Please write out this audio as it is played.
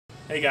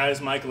Hey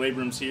guys, Michael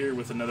Abrams here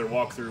with another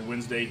walkthrough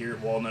Wednesday here at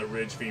Walnut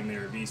Ridge Family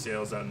RV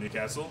Sales out in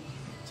Newcastle.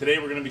 Today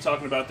we're going to be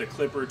talking about the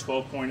Clipper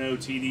 12.0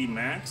 TD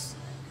Max.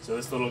 So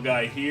this little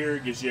guy here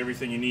gives you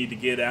everything you need to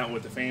get out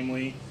with the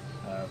family,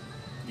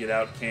 get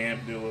out,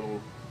 camp, do a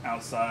little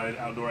outside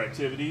outdoor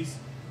activities.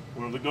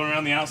 We're going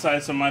around the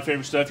outside. Some of my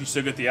favorite stuff, you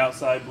still get the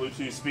outside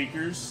Bluetooth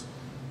speakers.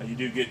 You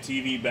do get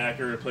TV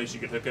backer, a place you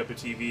could hook up a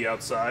TV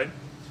outside.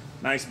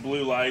 Nice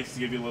blue lights to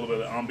give you a little bit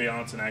of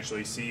ambiance and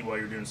actually see while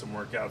you're doing some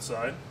work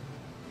outside.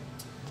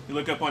 You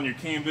look up on your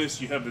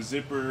canvas, you have the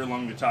zipper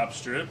along the top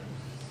strip.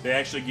 They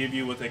actually give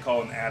you what they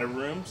call an add-a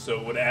room, so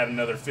it would add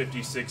another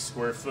 56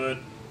 square foot,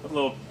 a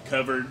little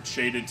covered,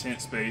 shaded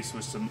tent space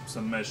with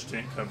some mesh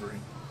tent covering.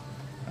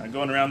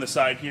 Going around the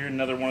side here,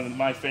 another one of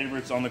my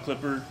favorites on the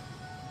Clipper.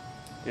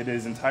 It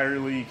is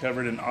entirely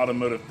covered in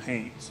automotive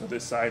paint, so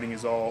this siding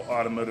is all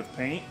automotive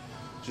paint.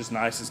 Just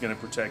nice, it's going to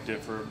protect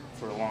it for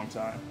a long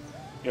time.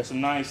 You got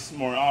some nice,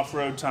 more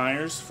off-road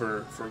tires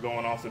for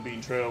going off the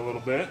beaten trail a little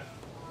bit.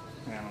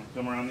 Now,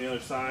 come around the other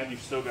side,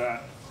 you've still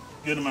got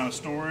a good amount of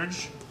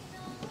storage.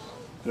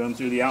 Going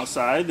through the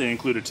outside, they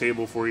include a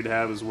table for you to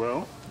have as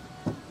well.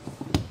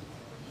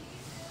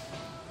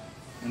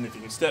 And if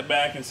you can step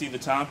back and see the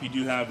top, you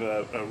do have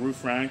a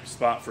roof rack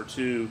spot for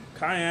 2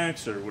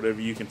 kayaks or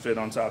whatever you can fit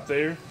on top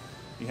there.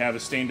 You have a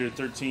standard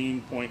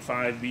 13.5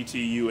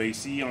 BTU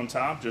AC on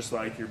top, just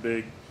like your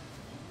big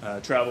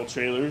travel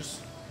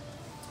trailers.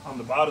 On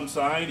the bottom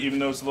side, even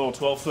though it's a little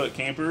 12-foot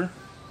camper,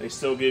 they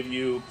still give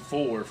you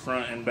 4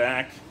 front and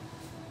back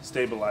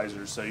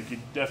stabilizers. So you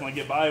could definitely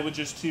get by with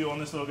just 2 on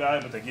this little guy,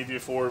 but they give you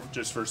 4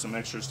 just for some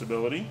extra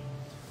stability.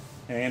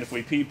 And if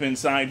we peep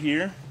inside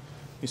here,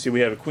 you see we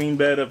have a queen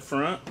bed up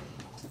front.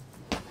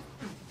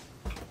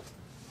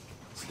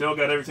 Still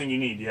got everything you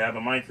need. You have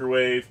a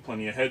microwave,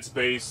 plenty of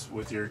headspace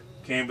with your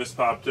canvas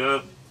popped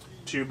up,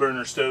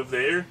 2-burner stove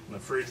there, and the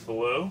fridge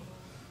below.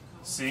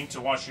 Sink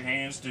to wash your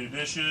hands, do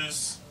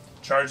dishes.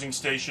 Charging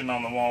station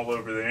on the wall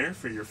over there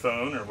for your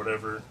phone or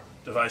whatever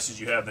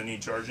devices you have that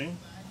need charging.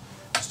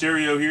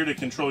 Stereo here to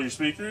control your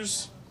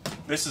speakers.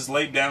 This is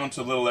laid down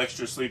to a little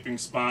extra sleeping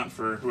spot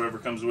for whoever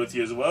comes with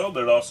you as well,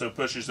 but it also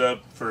pushes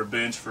up for a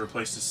bench for a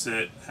place to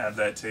sit, have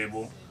that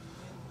table.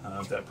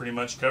 That pretty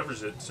much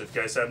covers it. So if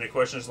you guys have any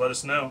questions, let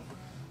us know.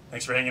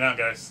 Thanks for hanging out,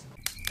 guys.